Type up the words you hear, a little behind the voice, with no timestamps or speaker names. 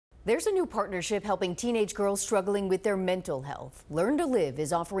There's a new partnership helping teenage girls struggling with their mental health. Learn to Live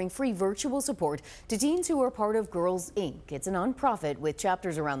is offering free virtual support to teens who are part of Girls Inc. It's a nonprofit with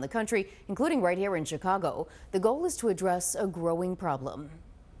chapters around the country, including right here in Chicago. The goal is to address a growing problem.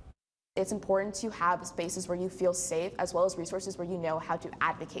 It's important to have spaces where you feel safe, as well as resources where you know how to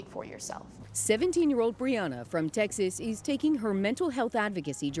advocate for yourself. 17-year-old Brianna from Texas is taking her mental health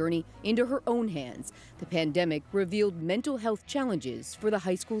advocacy journey into her own hands. The pandemic revealed mental health challenges for the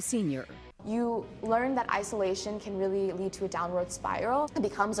high school senior. You learn that isolation can really lead to a downward spiral. It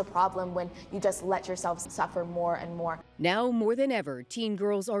becomes a problem when you just let yourself suffer more and more. Now more than ever, teen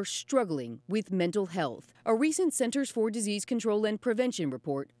girls are struggling with mental health. A recent Centers for Disease Control and Prevention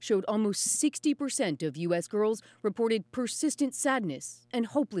report showed almost 60% of U.S. girls reported persistent sadness and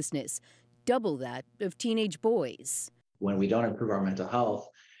hopelessness, double that of teenage boys. When we don't improve our mental health,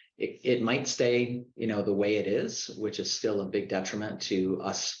 it might stay, the way it is, which is still a big detriment to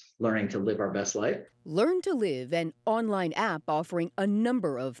us learning to live our best life. Learn to Live, an online app offering a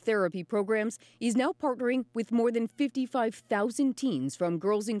number of therapy programs, is now partnering with more than 55,000 teens from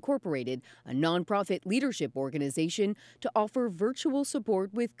Girls Incorporated, a nonprofit leadership organization, to offer virtual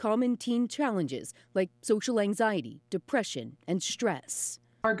support with common teen challenges like social anxiety, depression, and stress.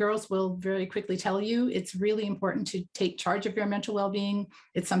 Our girls will very quickly tell you it's really important to take charge of your mental well-being.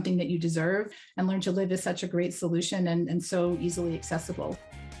 It's something that you deserve, and Learn to Live is such a great solution and so easily accessible.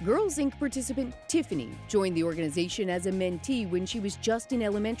 Girls Inc. participant Tiffany joined the organization as a mentee when she was just in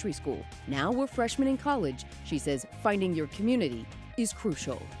elementary school. Now a freshman in college, she says finding your community is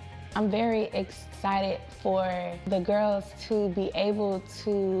crucial. I'm very excited for the girls to be able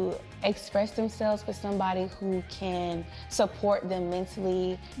to express themselves with somebody who can support them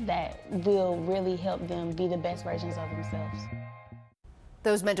mentally, that will really help them be the best versions of themselves.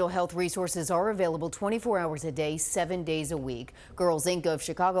 Those mental health resources are available 24 hours a day, 7 days a week. Girls Inc. of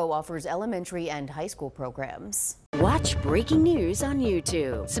Chicago offers elementary and high school programs. Watch breaking news on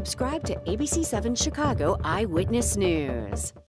YouTube. Subscribe to ABC7 Chicago Eyewitness News.